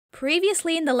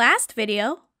Previously in the last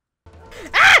video...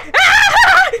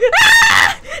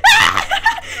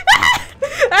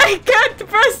 I can't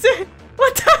press it!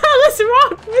 What the hell is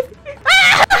wrong with me?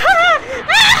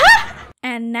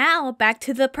 And now, back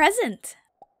to the present.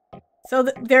 So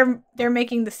they're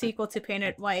making the sequel to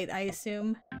Painted White, I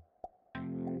assume.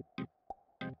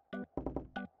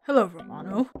 Hello,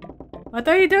 Romano. What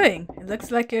are you doing? It looks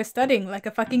like you're studying like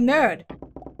a fucking nerd.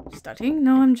 Studying?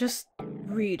 No, I'm just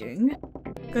reading.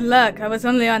 Good luck. I was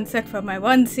only on set for my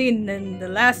one scene in the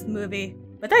last movie,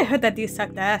 but I heard that you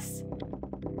sucked ass.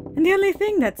 And the only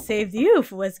thing that saved you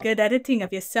was good editing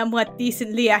of your somewhat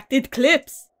decently acted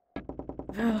clips.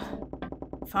 Well,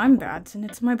 if I'm bad, then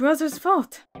it's my brother's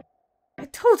fault. I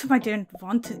told him I didn't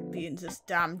want to be in this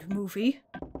damned movie,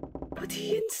 but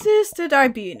he insisted I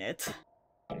be in it.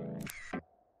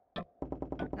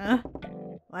 Huh?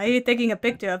 Why are you taking a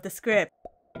picture of the script?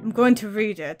 I'm going to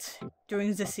read it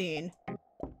during the scene.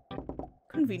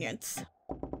 Convenience.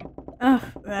 Oh,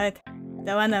 right.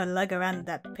 Don't wanna lug around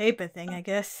that paper thing, I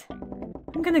guess.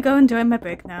 I'm gonna go enjoy my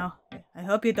break now. I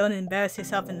hope you don't embarrass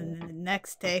yourself in the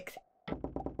next take.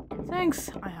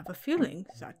 Thanks. I have a feeling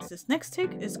that this next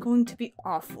take is going to be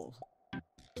awful.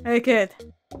 Hey, kid.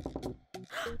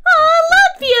 Oh,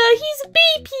 Latvia! He's a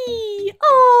baby!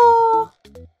 Oh!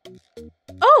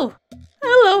 Oh!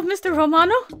 Hello, Mr.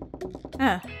 Romano.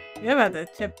 Ah, you've had a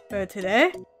trip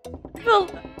today. Well,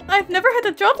 I've never had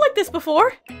a job like this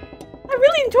before. I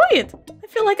really enjoy it. I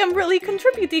feel like I'm really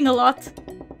contributing a lot.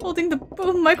 Holding the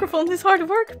boom microphone is hard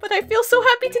work, but I feel so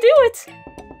happy to do it.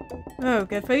 Oh,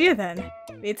 good for you then.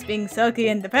 Beats being sulky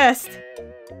and depressed.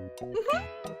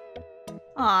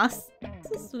 Aw,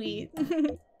 so sweet.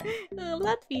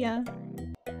 Latvia.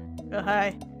 Oh,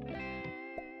 hi.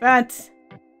 France!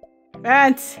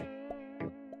 France!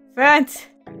 France!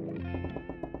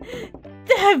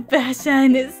 That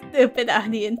Bashan is stupid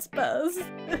audience pose.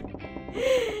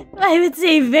 I would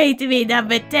say rate me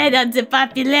number 10 on the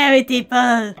popularity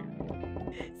poll.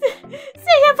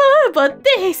 They have horrible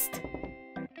taste.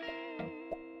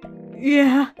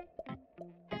 Yeah.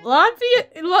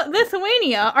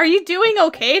 Lithuania, are you doing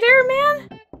okay there, man?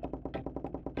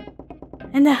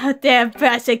 And how dare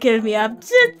Prussia kill me up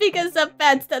just because some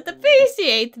fans don't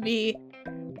appreciate me.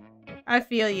 I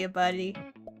feel you, buddy.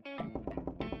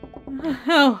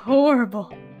 How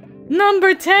horrible.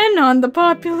 Number 10 on the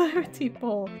popularity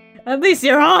poll. At least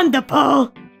you're on the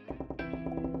poll.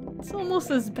 It's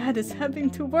almost as bad as having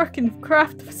to work in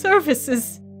craft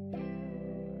services.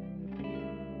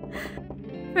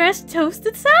 Fresh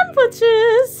toasted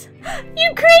sandwiches!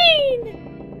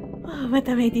 Ukraine! Oh, what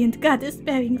a radiant goddess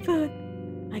bearing food.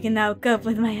 I can now cope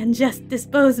with my unjust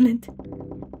disposement.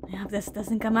 I hope this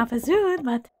doesn't come off as rude,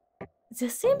 but there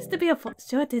seems to be a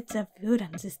shortage of food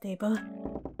on this table.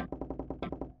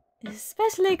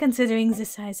 Especially considering the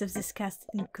size of this cast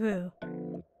and crew.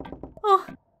 Oh,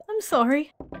 I'm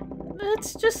sorry.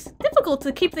 It's just difficult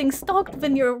to keep things stocked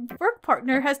when your work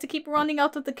partner has to keep running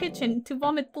out of the kitchen to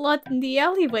vomit blood in the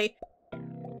alleyway.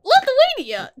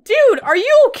 Lithuania! Dude, are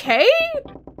you okay?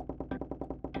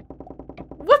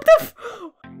 What the f-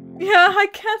 Yeah, I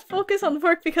can't focus on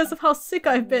work because of how sick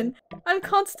I've been. I'm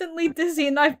constantly dizzy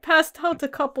and I've passed out a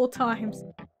couple times.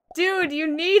 Dude, you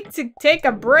need to take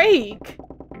a break!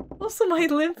 Also, my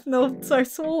lymph nodes are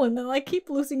swollen and I keep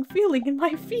losing feeling in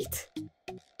my feet.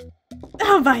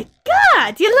 Oh my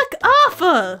god! You look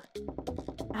awful!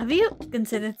 Have you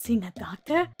considered seeing a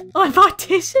doctor? Or a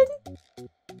mortician?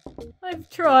 I've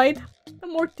tried. A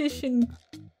mortician.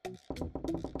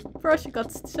 Russia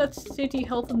got such shitty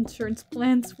health insurance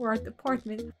plans for our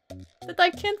department that I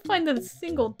can't find a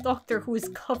single doctor who is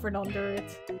covered under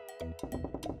it.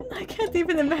 And I can't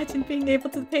even imagine being able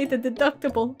to pay the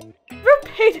deductible. We're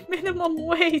paid minimum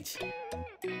wage.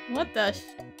 What the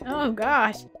oh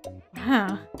gosh.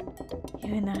 Wow.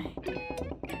 You and I.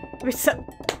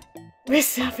 We're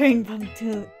suffering from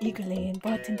two equally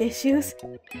important issues.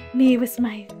 Me with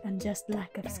my unjust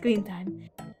lack of screen time,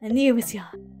 and you with your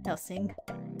housing.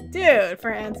 Dude,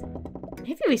 friends.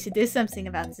 Maybe we should do something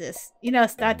about this. You know,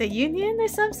 start a union or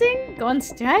something? Go on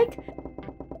strike?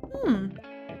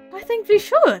 I think we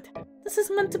should. This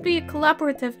is meant to be a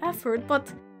collaborative effort, but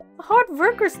the hard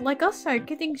workers like us are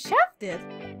getting shafted.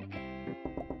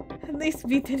 At least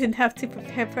we didn't have to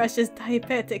prepare Precious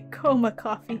diabetic coma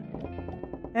coffee.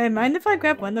 Hey, mind if I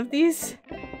grab one of these?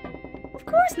 Of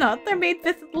course not. They're made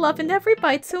with love in every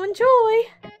bite, so enjoy.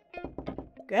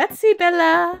 Grazie,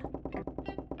 Bella.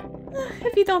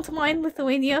 If you don't mind,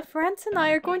 Lithuania, France and I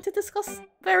are going to discuss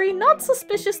very not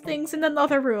suspicious things in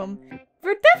another room.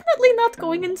 We're definitely not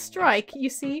going in strike, you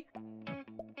see.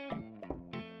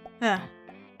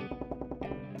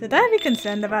 Should I be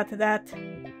concerned about that?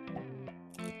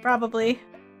 Probably.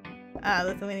 Ah,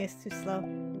 Lithuania's too slow.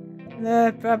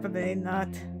 Probably not.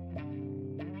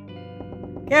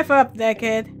 Careful up there,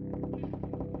 kid.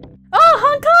 Oh,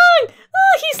 Hong Kong!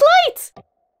 Oh, he's late!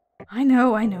 I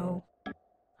know.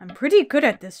 I'm pretty good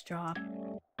at this job.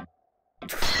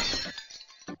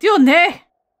 Dione!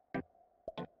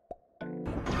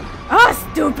 Ah,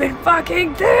 stupid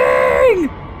fucking thing!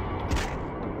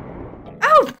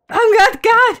 Ow! Oh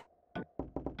God!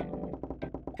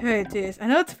 Here it is. I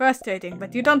know it's frustrating,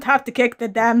 but you don't have to kick the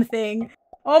damn thing.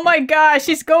 Oh my gosh,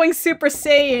 she's going Super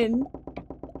Saiyan!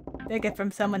 Take it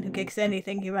from someone who kicks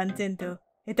anything he runs into.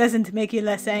 It doesn't make you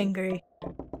less angry.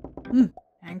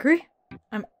 Angry?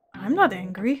 I'm not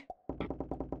angry.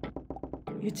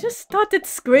 You just started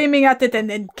screaming at it and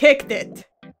then kicked it.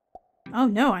 Oh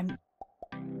no, I'm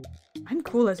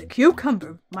cool as a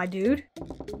cucumber, my dude.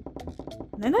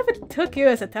 And I never took you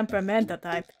as a temperamental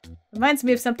type. Reminds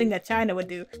me of something that China would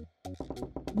do.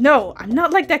 No, I'm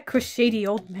not like that shady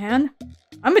old man.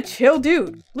 I'm a chill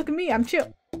dude. Look at me, I'm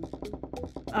chill.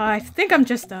 I think I'm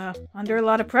just under a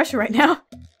lot of pressure right now.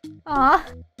 Aw.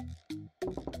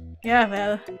 Yeah,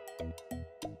 well.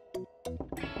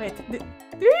 Wait, do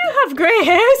you have gray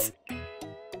hairs?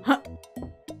 Huh?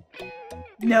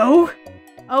 No.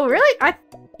 Oh, really?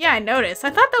 Yeah, I noticed. I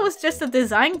thought that was just a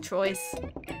design choice.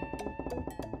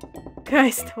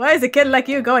 Christ, why is a kid like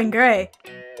you going gray?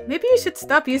 Maybe you should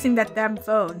stop using that damn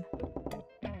phone.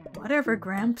 Whatever,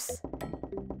 Gramps.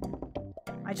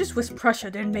 I just wish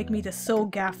Prussia didn't make me the sole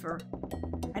gaffer.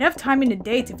 I'd have time in the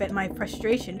day to vent my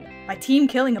frustration by team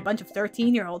killing a bunch of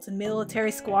 13-year-olds in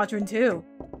Military Squadron 2.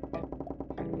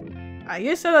 Are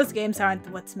you sure those games aren't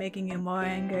what's making you more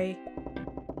angry?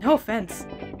 No offense,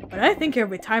 but I think your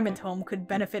retirement home could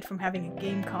benefit from having a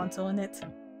game console in it.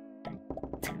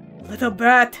 Little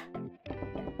brat!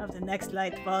 Hope the next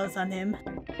light falls on him.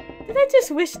 Did I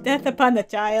just wish death upon the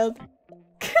child?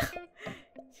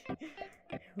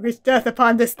 Wish death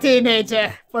upon this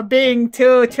teenager for being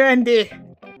too trendy.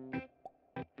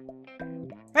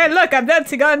 Hey look, I'm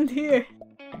dancing on here!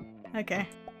 Okay.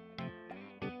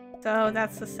 So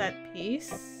that's the set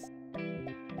piece.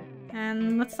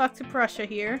 And let's talk to Prussia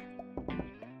here.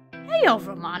 Hey,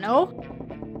 Romano.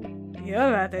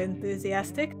 You're rather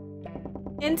enthusiastic.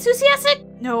 Enthusiastic?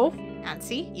 No.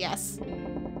 Antsy? Yes.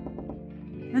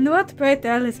 And what bright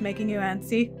hell is making you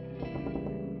antsy?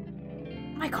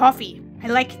 My coffee. I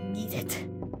need it.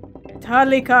 It's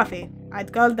hardly coffee.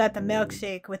 I'd call that a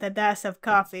milkshake with a dash of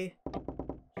coffee.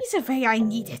 Either way, I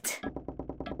need it.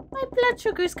 My blood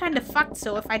sugar is kind of fucked,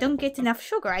 so if I don't get enough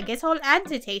sugar, I get all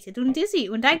agitated and dizzy,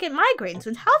 and I get migraines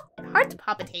and heart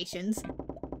palpitations.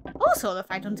 Also, if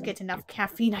I don't get enough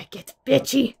caffeine, I get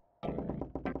bitchy.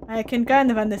 I can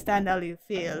kind of understand how you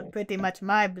feel. Pretty much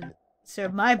my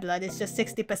blood is just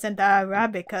 60%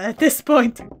 Arabica at this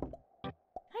point.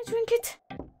 I drink it?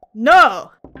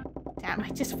 No! Damn, I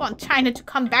just want China to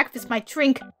come back with my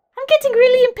drink. I'm getting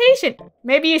really impatient.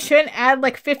 Maybe you shouldn't add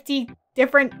like 50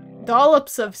 different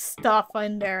dollops of stuff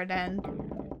in there then.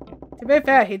 To be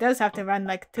fair, he does have to run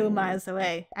like 2 miles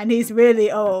away. And he's really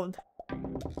old.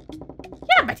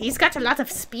 Yeah, but he's got a lot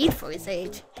of speed for his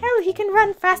age. Hell, he can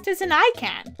run faster than I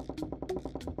can.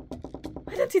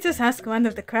 Why don't you just ask one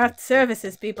of the craft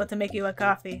services people to make you a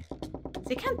coffee?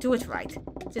 They can't do it right.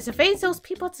 There's a way those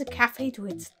people at the cafe do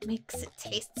it. Makes it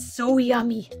taste so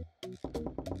yummy.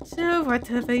 So,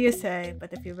 whatever you say,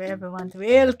 but if you ever want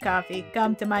real coffee,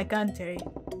 come to my country.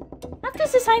 After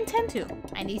this, I intend to.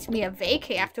 I need me a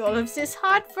vacay after all of this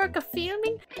hard work of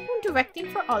filming and directing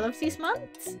for all of these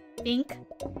months. Wink.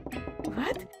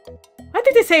 What? Why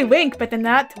did you say wink, but then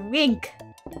not wink?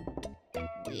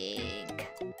 Wink.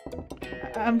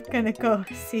 I'm gonna go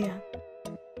see him.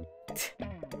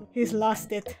 He's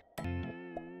lost it.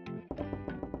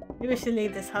 Maybe we should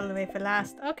leave this hallway for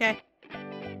last. Okay.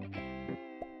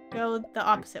 Go the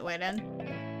opposite way then.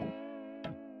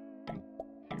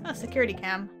 Oh, security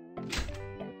cam.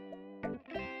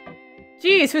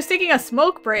 Jeez, who's taking a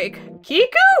smoke break?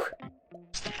 Kiku?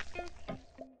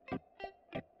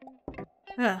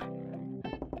 Do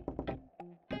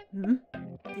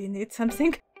you need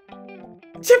something?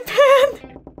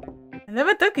 Japan! I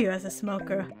never took you as a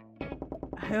smoker.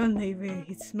 I only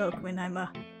really smoke when I'm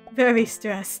very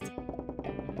stressed.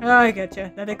 Oh, I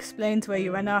getcha. That explains where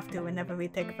you run off to whenever we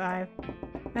take 5.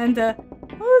 And,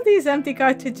 all these empty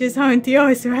cartridges aren't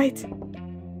yours, right?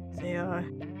 They are.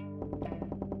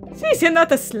 Jeez, you're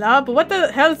not a slob. What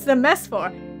the hell's the mess for?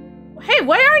 Hey,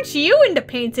 why aren't you in the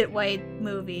Painted White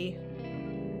movie?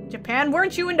 Japan,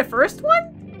 weren't you in the first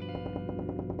one?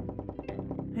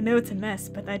 I know it's a mess,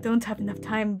 but I don't have enough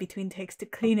time between takes to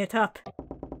clean it up.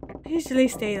 usually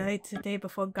stay late the day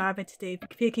before garbage day,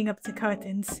 picking up the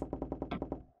cartons.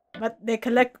 But they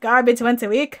collect garbage once a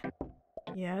week?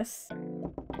 Yes.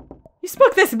 You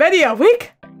spoke this many a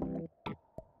week?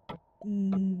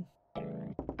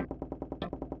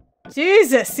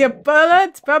 Jesus, your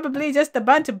bullet's probably just a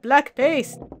bunch of black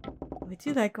paste. Would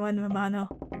you like one, Romano?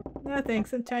 No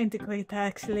thanks, I'm trying to quit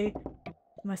actually.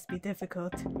 It must be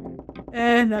difficult.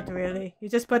 Not really. You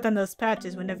just put on those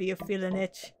patches whenever you feel an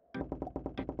itch.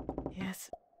 Yes,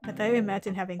 but I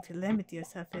imagine having to limit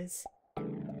yourself is...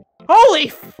 Holy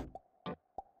f...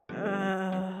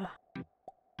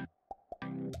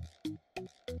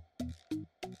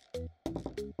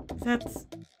 That's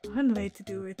one way to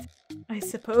do it, I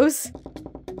suppose.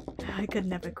 I could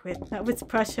never quit. That was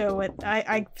pressure with...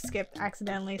 I skipped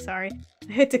accidentally, sorry.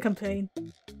 I hate to complain.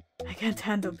 I can't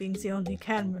handle being the only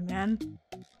cameraman.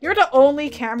 You're the only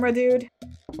camera dude?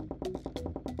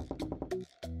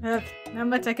 Well, not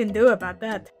much I can do about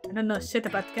that. I don't know shit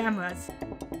about cameras.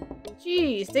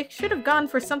 Jeez, they should have gone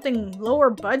for something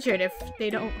lower budget if they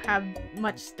don't have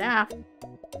much staff.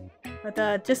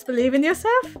 But just believe in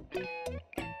yourself?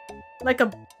 Like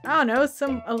a, I don't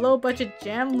know, a low budget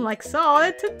gem like Saw.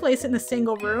 It took place in a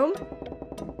single room.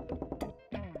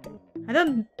 I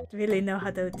don't really know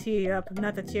how to cheer you up. I'm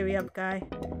not a cheer you up guy.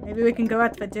 Maybe we can go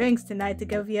out for drinks tonight to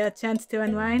give you a chance to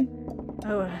unwind?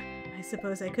 Oh, I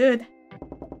suppose I could.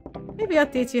 Maybe I'll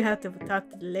teach you how to talk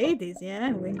to the ladies,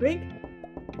 yeah? Wink wink.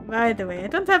 By the way, I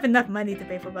don't have enough money to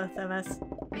pay for both of us.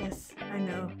 Yes, I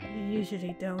know. You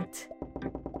usually don't.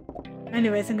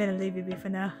 Anyways, I'm gonna leave you be for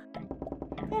now.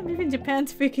 Damn, even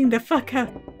Japan's freaking the fuck out.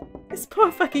 His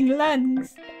poor fucking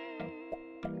lungs.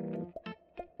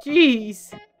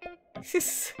 Jeez.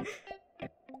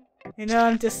 You know,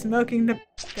 I'm just smoking the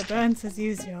burns as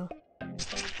usual.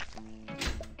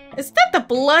 Is that the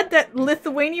blood that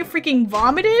Lithuania freaking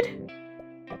vomited?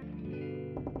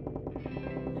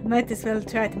 I might as well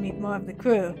try to meet more of the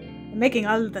crew. I'm making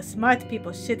all of the smart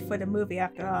people shit for the movie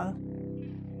after all.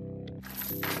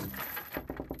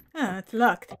 Oh, it's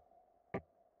locked.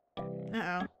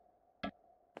 Uh-oh.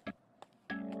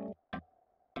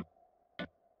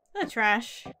 The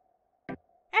trash.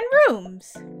 And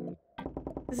rooms!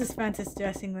 This is Francis'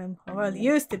 dressing room. Or well, it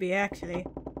used to be, actually.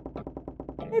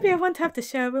 Maybe I won't have to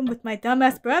share a room with my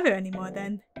dumbass brother anymore,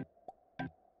 then.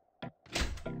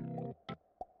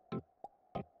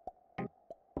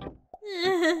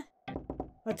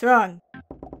 What's wrong?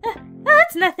 Oh,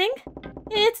 it's nothing.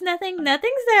 It's nothing.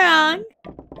 Nothing's wrong.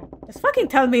 Just fucking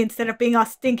tell me instead of being all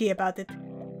stinky about it.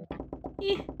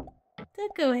 You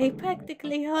took away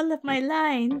practically all of my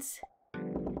lines.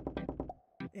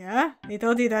 Yeah, he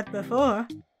told you that before.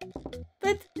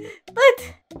 But,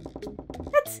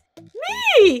 that's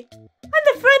me! On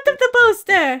the front of the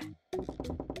poster!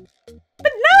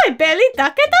 But now I barely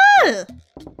talk at all!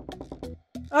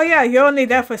 Oh yeah, you're only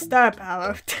there for star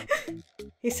power.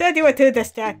 He said you were too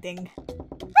distracting.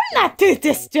 I'm not too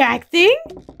distracting!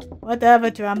 Whatever,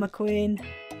 drama queen.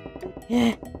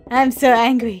 Yeah, I'm so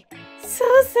angry. So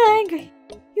angry.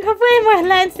 You have way more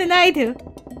lines than I do.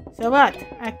 So what?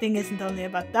 Acting isn't only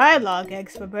about dialogue,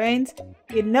 eggs for brains.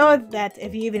 You'd know that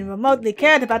if you even remotely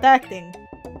cared about acting.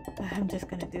 I'm just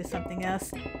gonna do something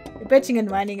else. Your bitching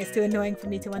and whining is too annoying for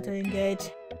me to want to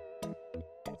engage.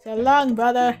 So long,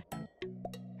 brother.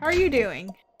 How are you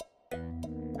doing?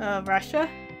 Russia?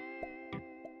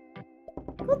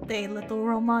 Good day, little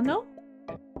Romano.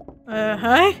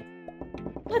 Hi?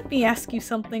 Let me ask you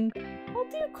something. How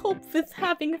do you cope with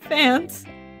having fans?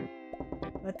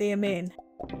 What do you mean?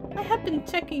 I have been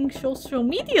checking social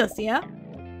medias, yeah?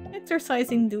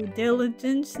 Exercising due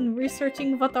diligence and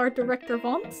researching what our director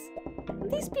wants. And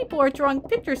these people are drawing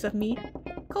pictures of me,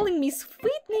 calling me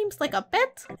sweet names like a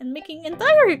pet, and making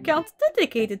entire accounts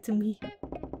dedicated to me.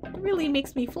 It really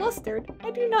makes me flustered. I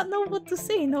do not know what to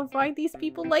say nor why these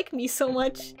people like me so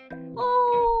much.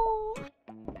 Oh.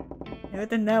 I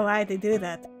wouldn't know why they do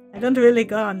that. I don't really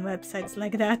go on websites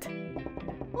like that.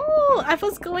 Oh, I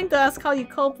was going to ask how you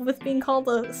cope with being called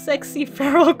a sexy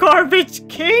feral garbage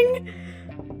king.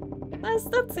 As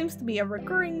that seems to be a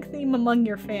recurring theme among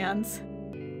your fans.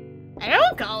 I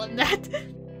don't call him that.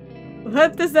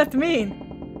 What does that mean?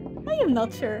 I am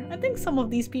not sure. I think some of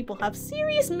these people have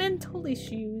serious mental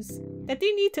issues that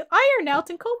they need to iron out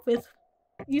and cope with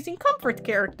using comfort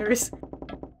characters.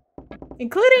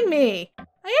 Including me.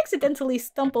 I accidentally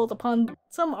stumbled upon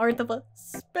some art of a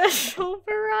special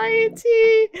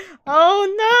variety. Oh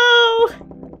no!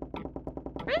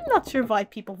 I'm not sure why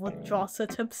people would draw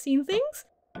such obscene things.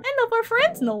 And of our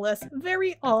friends, no less.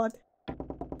 Very odd.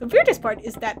 The weirdest part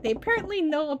is that they apparently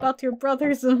know about your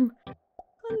brother's,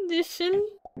 condition.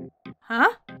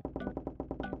 Huh?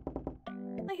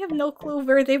 have no clue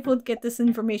where they would get this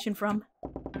information from.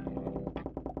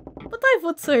 But I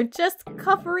would suggest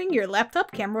covering your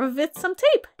laptop camera with some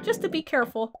tape, just to be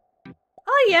careful.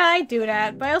 Oh yeah, I do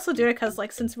that, but I also do it because,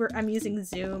 like, since I'm using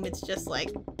Zoom, it's just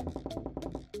like,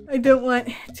 I don't want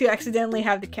to accidentally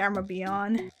have the camera be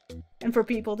on, and for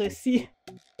people to see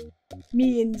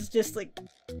me and just, like,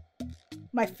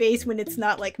 my face when it's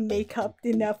not, like, make-upped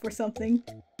enough or something.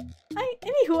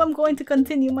 Anywho, I'm going to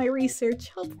continue my research.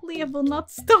 Hopefully I will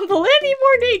not stumble any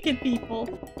more naked people.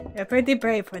 You're pretty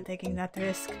brave for taking that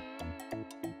risk.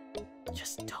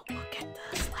 Just don't look at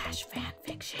the slash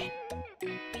fanfiction.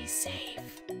 Be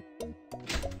safe.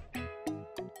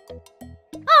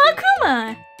 Oh,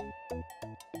 Kuma!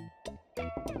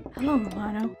 Hello,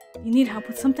 Romano. You need help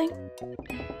with something?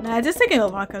 Nah, just taking a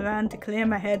walk around to clear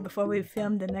my head before we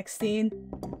film the next scene.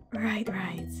 Right.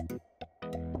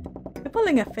 You're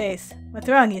pulling a face. What's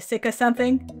wrong? You sick or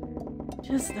something?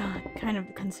 Just kind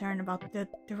of concerned about the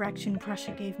direction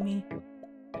Prussia gave me.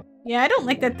 Yeah, I don't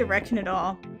like that direction at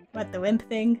all. What, the wimp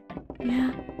thing?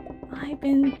 Yeah, I've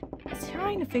been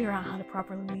trying to figure out how to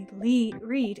properly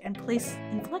read and place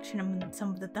inflection in some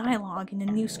of the dialogue in the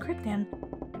new script, and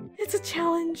it's a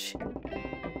challenge.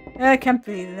 It can't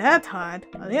be that hard.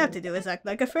 All you have to do is act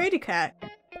like a fraidy cat.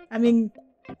 I mean,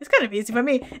 it's kind of easy for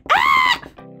me. Ah!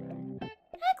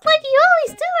 Act like you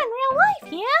always do in real life,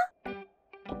 yeah?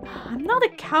 I'm not a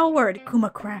coward, Kuma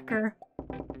Cracker.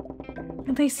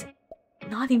 At least,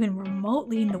 not even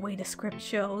remotely in the way the script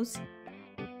shows.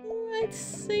 I'd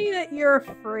say that you're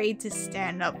afraid to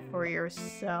stand up for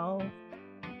yourself.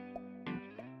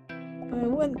 But I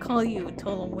wouldn't call you a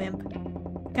total wimp.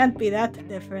 Can't be that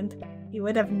different. He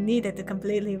would have needed to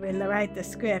completely rewrite the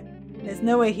script. There's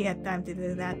no way he had time to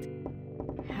do that.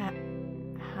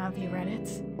 Have you read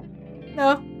it?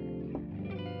 No.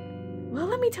 Well,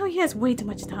 let me tell you, he has way too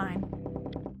much time.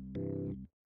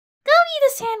 Go eat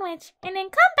a sandwich, and then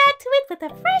come back to it with a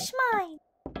fresh mind.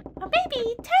 Or maybe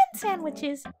eat 10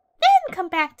 sandwiches, then come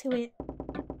back to it.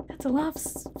 That's a lot of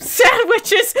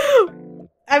sandwiches!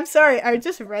 I'm sorry, I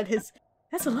just read his...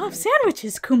 That's a lot of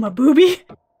sandwiches, Kuma Booby.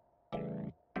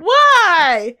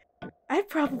 Why? I'd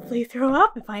probably throw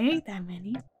up if I ate that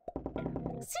many.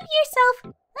 Suit yourself. I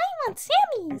want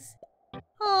Sammy's.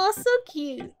 Aw, so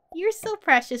cute. You're so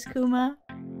precious, Kuma.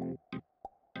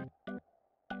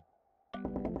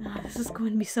 This is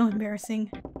going to be so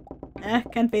embarrassing.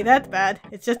 Can't be that bad.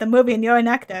 It's just a movie and you're an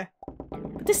actor.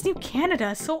 But this new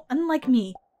Canada is so unlike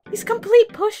me. He's a complete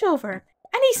pushover.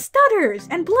 And he stutters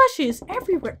and blushes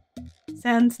everywhere.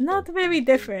 Sounds not very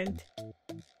different.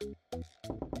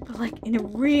 But like in a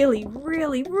really,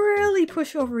 really, really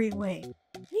pushovery way.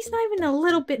 He's not even a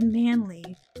little bit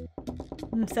manly.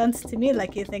 Sounds to me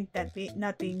like you think that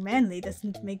not being manly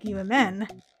doesn't make you a man.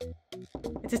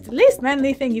 It's just the least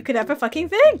manly thing you could ever fucking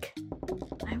think.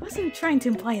 I wasn't trying to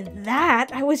imply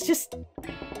that. I was just...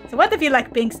 So what if you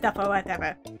like pink stuff or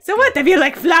whatever? So what if you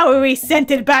like flowery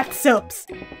scented bath soaps?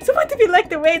 So what if you like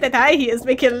the way that high heels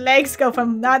make your legs go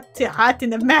from not to hot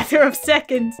in a matter of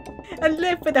seconds? And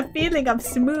live with a feeling of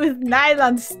smooth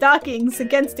nylon stockings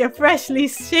against your freshly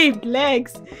shaved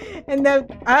legs. And the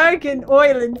argan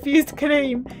oil infused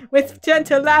cream with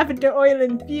gentle lavender oil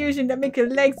infusion that make your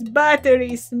legs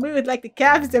buttery smooth like the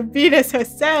calves of Venus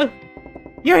herself.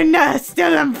 You're not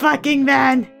still a fucking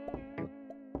man!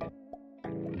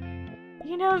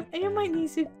 You know, you might need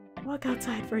to walk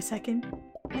outside for a second.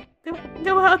 I don't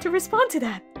know how to respond to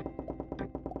that.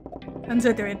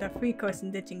 Consider it a free course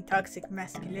in ditching toxic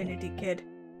masculinity, kid.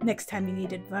 Next time you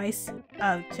need advice,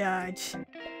 I'll charge.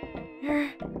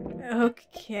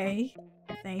 Okay.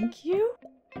 Thank you.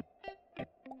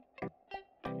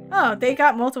 Oh, they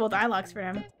got multiple dialogues for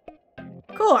him.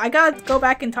 Cool, I gotta go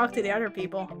back and talk to the other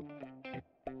people.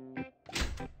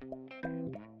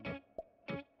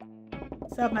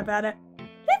 What's up, my brother?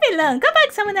 Leave me alone, go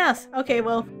back someone else! Okay,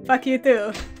 well, fuck you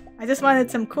too. I just wanted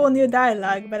some cool new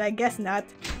dialogue, but I guess not.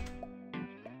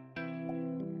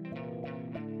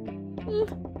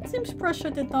 Seems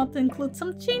Prussia did not include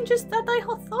some changes that I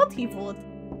thought he would.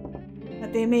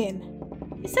 What do you mean?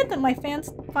 He said that my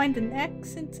fans find an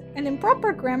accent and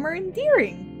improper grammar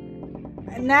endearing.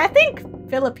 And I think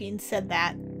Philippines said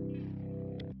that.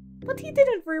 But he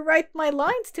didn't rewrite my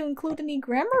lines to include any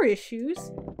grammar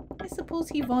issues. I suppose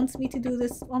he wants me to do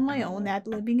this on my own,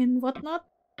 ad-libbing and whatnot.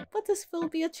 But this will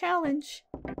be a challenge.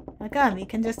 Hetagame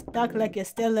can just talk like you're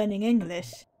still learning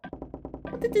English.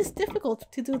 But it is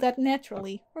difficult to do that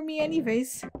naturally, for me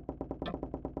anyways.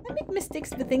 I make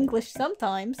mistakes with English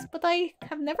sometimes, but I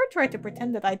have never tried to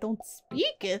pretend that I don't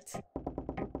speak it.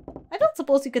 I don't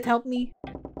suppose you could help me.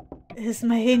 Is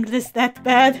my English that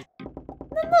bad?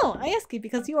 No, no, I ask you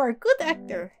because you are a good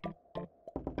actor.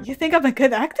 You think I'm a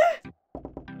good actor?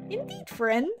 Indeed,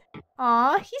 friend.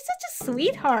 Aw, he's such a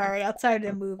sweetheart outside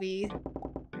of the movie.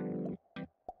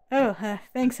 Oh,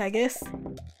 thanks, I guess.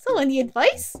 So, any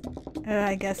advice?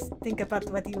 I guess think about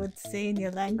what you would say in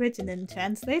your language and then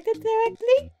translate it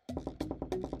directly?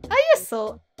 Ah, yes,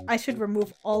 so I should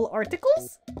remove all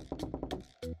articles?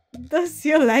 Does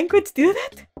your language do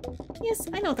that? Yes,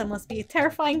 I know that must be a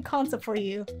terrifying concept for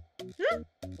you.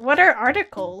 What are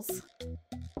articles?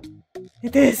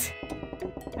 It is.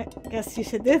 I guess you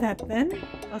should do that then.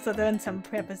 Also learn some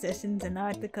prepositions and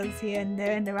articles here and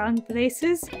there in the wrong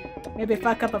places. Maybe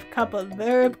fuck up a couple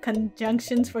verb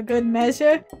conjunctions for good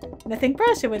measure. And I think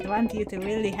pressure would want you to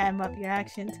really ham up your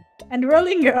actions. And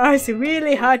rolling your R's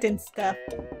really hard and stuff.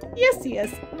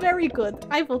 Yes, very good.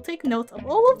 I will take note of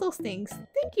all of those things.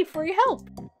 Thank you for your help.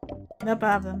 No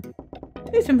problem.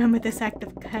 Please remember this act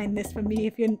of kindness for me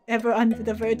if you're ever on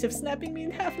the verge of snapping me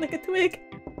in half like a twig.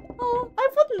 Oh, I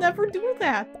would never do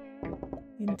that.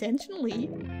 Intentionally.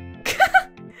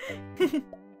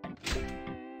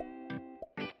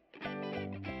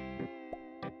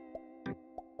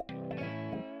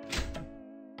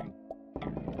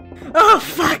 Oh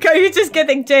fuck, are you just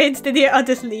getting changed in here? I'll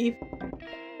just leave.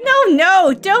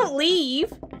 No, don't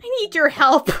leave. I need your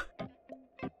help.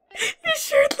 You're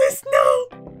shirtless, no.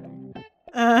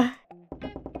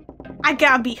 I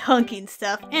gotta be hunky and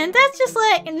stuff, and that's just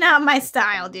like not my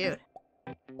style, dude.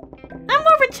 I'm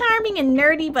more of a charming and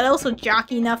nerdy, but also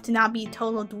jockey enough to not be a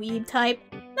total dweeb type.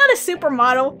 Not a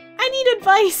supermodel. I need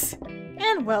advice.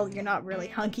 And well, you're not really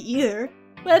hunky either.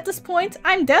 But at this point,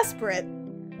 I'm desperate.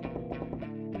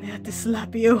 I have to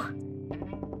slap you.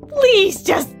 Please,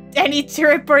 just any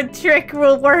trick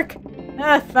will work.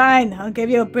 Fine. I'll give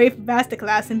you a brief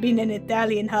masterclass in being an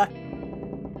Italian hawk.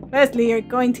 Firstly, you're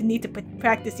going to need to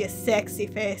practice your sexy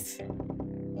face.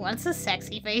 What's a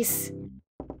sexy face?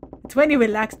 It's when you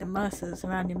relax the muscles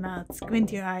around your mouth,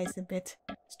 squint your eyes a bit,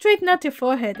 straighten out your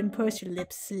forehead and purse your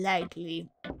lips slightly.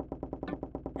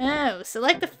 Oh, so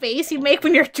like the face you make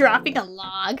when you're dropping a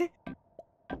log?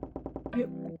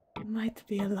 You might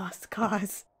be a lost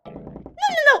cause.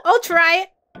 No, I'll try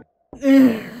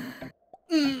it.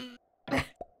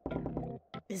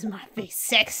 Is my face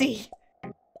sexy?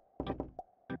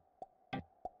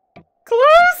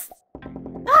 Close?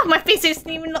 Oh, my face isn't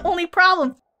even the only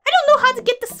problem. I don't know how to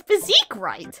get this physique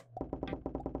right.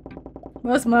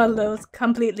 Most models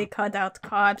completely cut out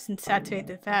carbs and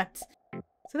saturated fats,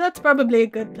 so that's probably a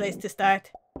good place to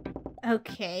start.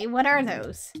 Okay, what are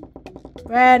those?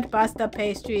 Bread, pasta,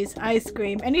 pastries, ice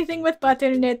cream, anything with butter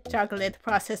in it, chocolate,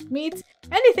 processed meats,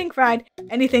 anything fried,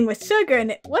 anything with sugar in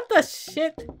it. What the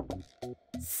shit?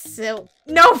 So,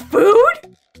 no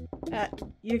food?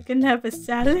 You can have a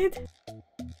salad?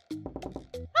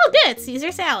 Oh, good!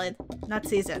 Caesar salad. Not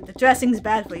Caesar. The dressing's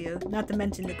bad for you, not to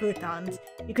mention the croutons.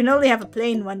 You can only have a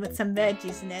plain one with some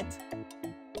veggies in it.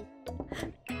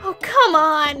 Oh, come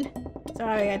on!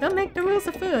 Sorry, I don't make the rules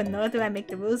of food, nor do I make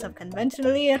the rules of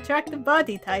conventionally attractive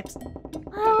body types.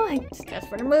 Oh, it's just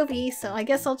for the movie, so I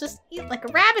guess I'll just eat like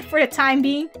a rabbit for the time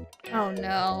being. Oh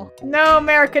no. No,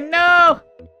 America, no!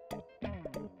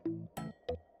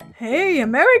 Hey,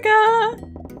 America!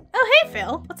 Oh, hey,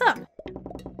 Phil. What's up?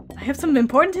 I have some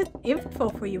important info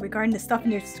for you regarding the stuff in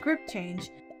your script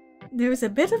change. There's a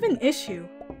bit of an issue.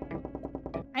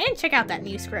 I didn't check out that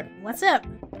new script. What's up?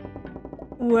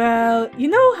 Well, you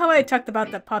know how I talked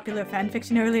about the popular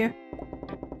fanfiction earlier?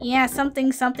 Yeah,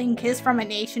 something kiss from a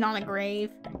nation on a grave.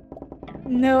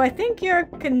 No, I think you're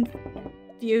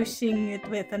confusing it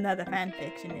with another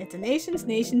fanfiction. It's a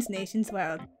nations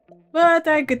world. But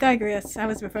I could digress. I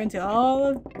was referring to all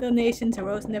of the nations a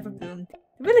rose never bloomed.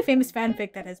 A really famous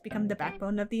fanfic that has become the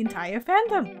backbone of the entire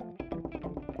fandom.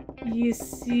 You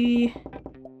see,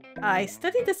 I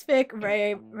studied this fic,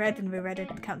 read and reread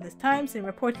it countless times, and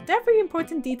reported every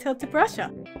important detail to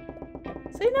Prussia.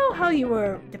 So you know how you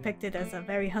were depicted as a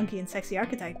very hunky and sexy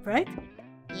archetype, right?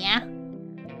 Yeah.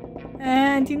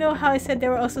 And you know how I said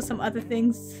there were also some other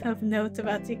things of note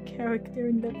about your character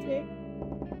in the fic?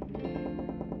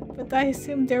 But I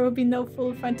assume there will be no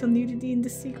full frontal nudity in the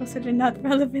sequel, so they're not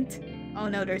relevant. Oh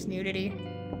no, there's nudity.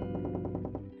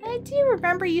 I do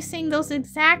remember you saying those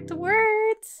exact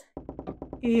words.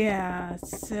 Yeah,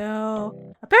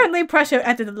 so... apparently Prussia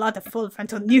added a lot of full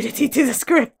frontal nudity to the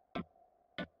script.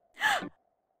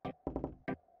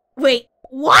 Wait,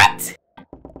 what?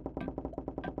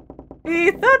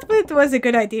 He thought it was a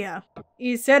good idea.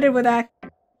 He said it would add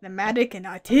thematic and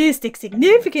artistic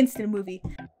significance to the movie,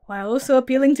 while also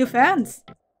appealing to fans.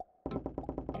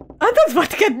 I don't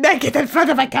want to get naked in front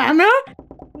of a camera!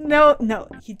 No,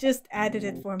 he just added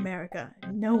it for America.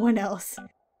 No one else.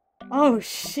 Oh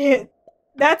shit.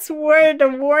 That's where the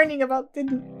warning about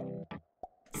the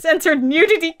censored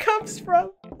nudity comes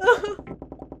from.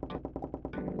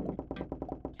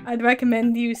 I'd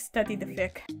recommend you study the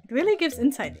fic. It really gives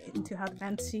insight into how to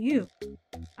fancy you.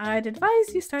 I'd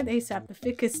advise you start ASAP. The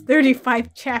fic is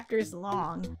 35 chapters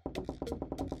long.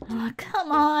 Oh,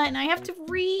 come on, I have to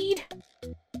read.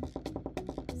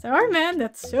 Sorry man,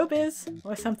 that's showbiz.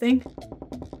 Or something.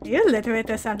 Are you illiterate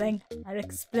or something? I'd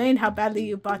explain how badly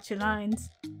you botch your lines.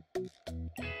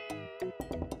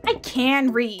 I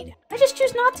can read. I just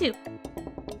choose not to.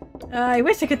 I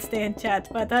wish I could stay in chat,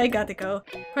 but I gotta go.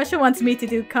 Pressure wants me to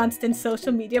do constant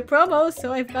social media promos,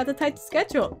 so I've got a tight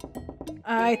schedule.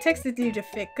 I texted you the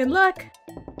fic. Good luck.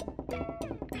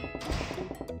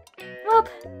 Well,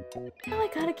 I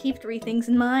gotta keep 3 things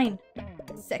in mind.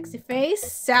 Sexy face,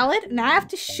 salad, and I have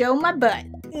to show my butt.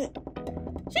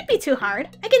 Shouldn't be too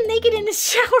hard. I get naked in the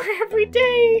shower every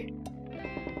day.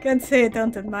 Can't say I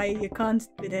don't admire your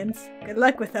confidence. Good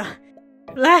luck with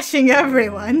flashing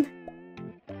everyone.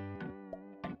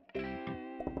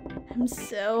 I'm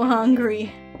so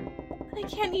hungry. But I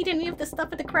can't eat any of the stuff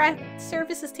at the craft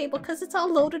services table because it's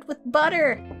all loaded with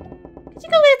butter. Could you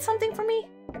go get something for me?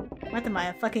 What am I,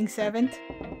 a fucking servant?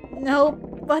 No,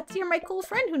 but you're my cool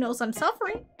friend who knows I'm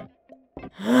suffering.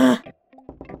 I'll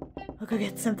go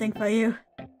get something for you.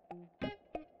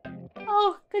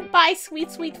 Oh, goodbye,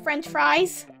 sweet, sweet French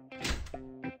fries.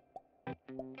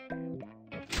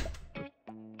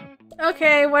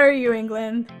 Okay, what are you,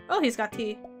 England? Oh, he's got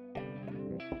tea.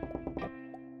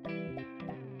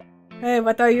 Hey,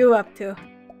 what are you up to?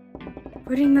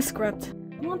 Reading the script.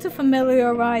 I want to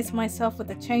familiarize myself with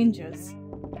the changes.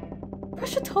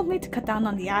 Pressure told me to cut down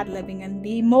on the ad-libbing and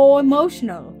be more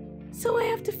emotional. So I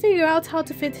have to figure out how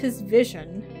to fit his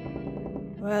vision.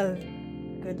 Well,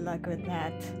 good luck with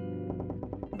that.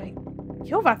 Wait,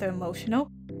 you're rather emotional.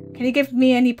 Can you give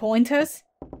me any pointers?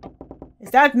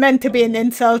 Is that meant to be an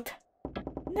insult?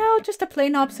 No, just a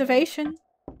plain observation.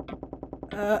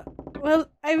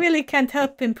 Well, I really can't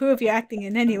help improve your acting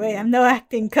in any way. I'm no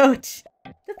acting coach.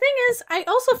 The thing is, I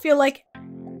also feel like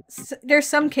there's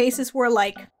some cases where,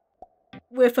 like,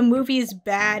 if a movie is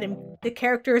bad and the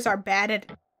characters are bad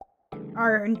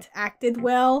aren't acted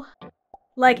well,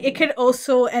 like, it could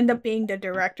also end up being the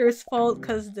director's fault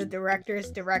because the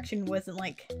director's direction wasn't,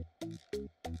 like,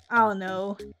 I don't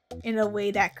know, in a way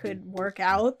that could work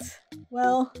out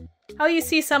well. How you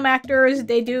see some actors,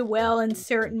 they do well in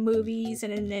certain movies,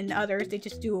 and in others, they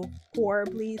just do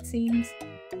horribly, it seems.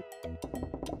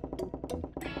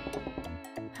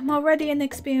 I'm already an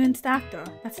experienced actor.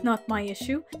 That's not my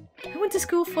issue. I went to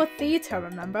school for theater,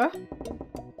 remember?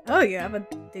 Oh, you have a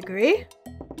degree?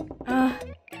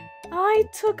 I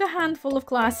took a handful of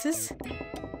classes.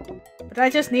 But I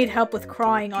just need help with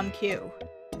crying on cue.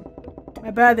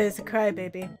 My brother is a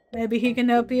crybaby. Maybe he can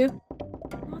help you?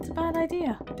 Not a bad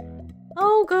idea.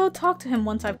 I'll go talk to him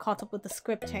once I've caught up with the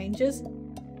script changes.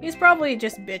 He's probably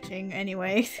just bitching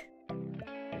anyway.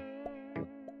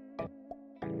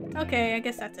 Okay, I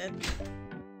guess that's it.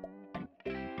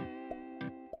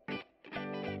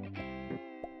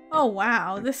 Oh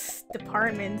wow, this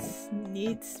department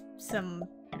needs some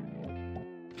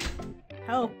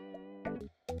help.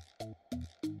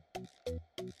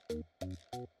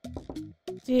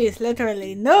 Jeez,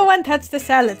 literally, no one touched the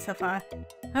salad so far.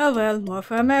 Oh well, more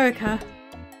for America.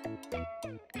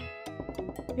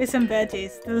 Here's some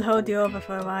veggies, they'll hold you over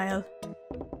for a while.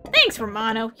 Thanks,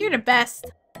 Romano, you're the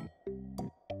best.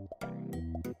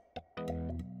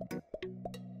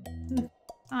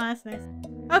 Oh, that's nice.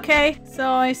 Okay, so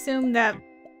I assume that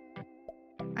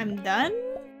I'm done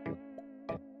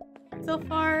so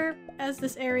far as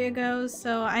this area goes,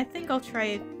 so I think I'll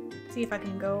try see if I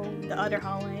can go the other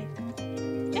hallway.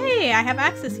 Hey, I have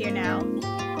access here now.